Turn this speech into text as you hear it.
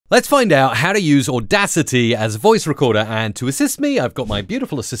Let's find out how to use Audacity as a voice recorder, and to assist me, I've got my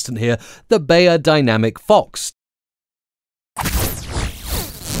beautiful assistant here, the Beyerdynamic Fox.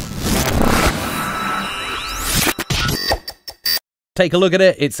 Take a look at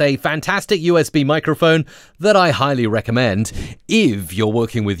it. It's a fantastic USB microphone that I highly recommend if you're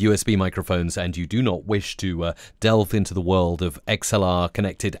working with USB microphones and you do not wish to delve into the world of XLR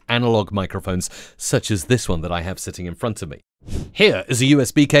connected analog microphones such as this one that I have sitting in front of me. Here is a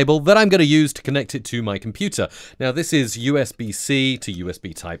USB cable that I'm going to use to connect it to my computer. Now this is USB-C to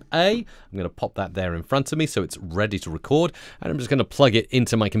USB Type A. I'm going to pop that there in front of me so it's ready to record, and I'm just going to plug it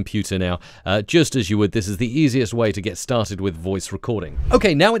into my computer now. Just as you would, this is the easiest way to get started with voice recording.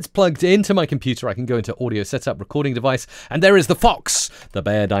 Okay, now it's plugged into my computer, I can go into Audio Setup, Recording Device, and there is the Fox, the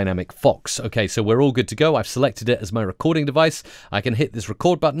Beyerdynamic Fox. Okay, so we're all good to go. I've selected it as my recording device. I can hit this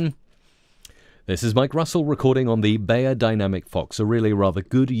record button. This is Mike Russell recording on the Beyerdynamic Fox, a really rather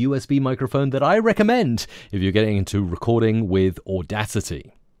good USB microphone that I recommend if you're getting into recording with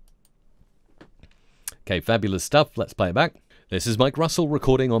Audacity. Okay, fabulous stuff. Let's play it back. This is Mike Russell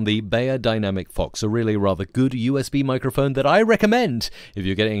recording on the Beyerdynamic Fox, a really rather good USB microphone that I recommend if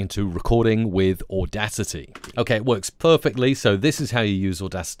you're getting into recording with Audacity. Okay, it works perfectly, so this is how you use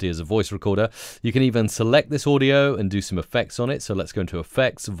Audacity as a voice recorder. You can even select this audio and do some effects on it, so let's go into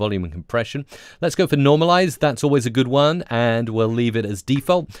Effects, Volume and Compression. Let's go for Normalize, that's always a good one, and we'll leave it as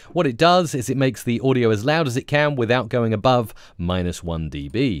default. What it does is it makes the audio as loud as it can without going above -1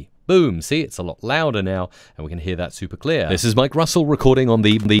 dB. Boom, see, it's a lot louder now, and we can hear that super clear. This is Mike Russell recording on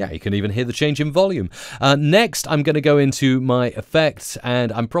the you can even hear the change in volume. Next, I'm going to go into my effects,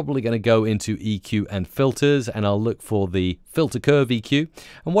 and I'm probably going to go into EQ and filters, and I'll look for the filter curve EQ.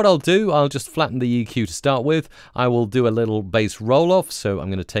 And what I'll do, I'll just flatten the EQ to start with. I will do a little bass roll off, so I'm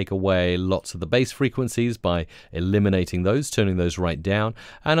going to take away lots of the bass frequencies by eliminating those, turning those right down.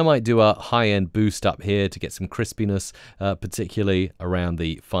 And I might do a high-end boost up here to get some crispiness, particularly around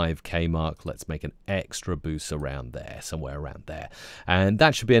the 5K mark. Let's make an extra boost around there, somewhere around there. And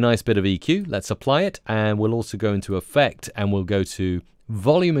that should be a nice bit of EQ. Let's apply it, and we'll also go into Effect, and we'll go to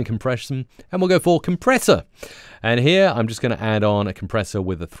Volume and Compression, and we'll go for Compressor. And here I'm just going to add on a compressor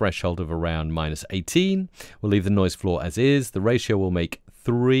with a threshold of around -18. We'll leave the noise floor as is. The ratio will make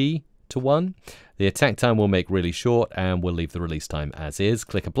 3:1. The attack time will make really short, and we'll leave the release time as is.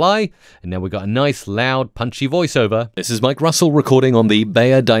 Click Apply, and now we've got a nice, loud, punchy voiceover. This is Mike Russell recording on the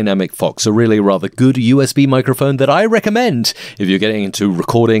Beyerdynamic Fox, a really rather good USB microphone that I recommend if you're getting into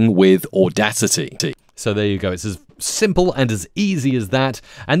recording with Audacity. So there you go. It's as simple and as easy as that.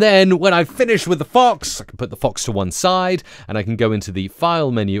 And then when I've finished with the Fox, I can put the Fox to one side, and I can go into the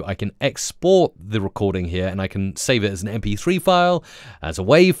File menu. I can export the recording here, and I can save it as an MP3 file, as a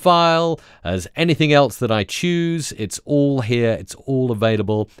WAV file, as anything else that I choose. It's all here. It's all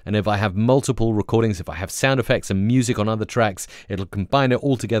available. And if I have multiple recordings, if I have sound effects and music on other tracks, it'll combine it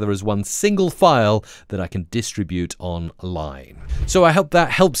all together as one single file that I can distribute online. So I hope that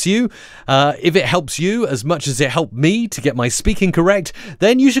helps you. If it helps you as much as it helped me to get my speaking correct,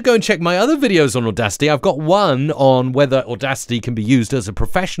 then you should go and check my other videos on Audacity. I've got one on whether Audacity can be used as a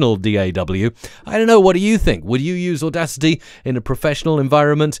professional DAW. I don't know, what do you think? Would you use Audacity in a professional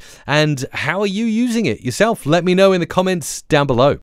environment? And how are you using it yourself? Let me know in the comments down below.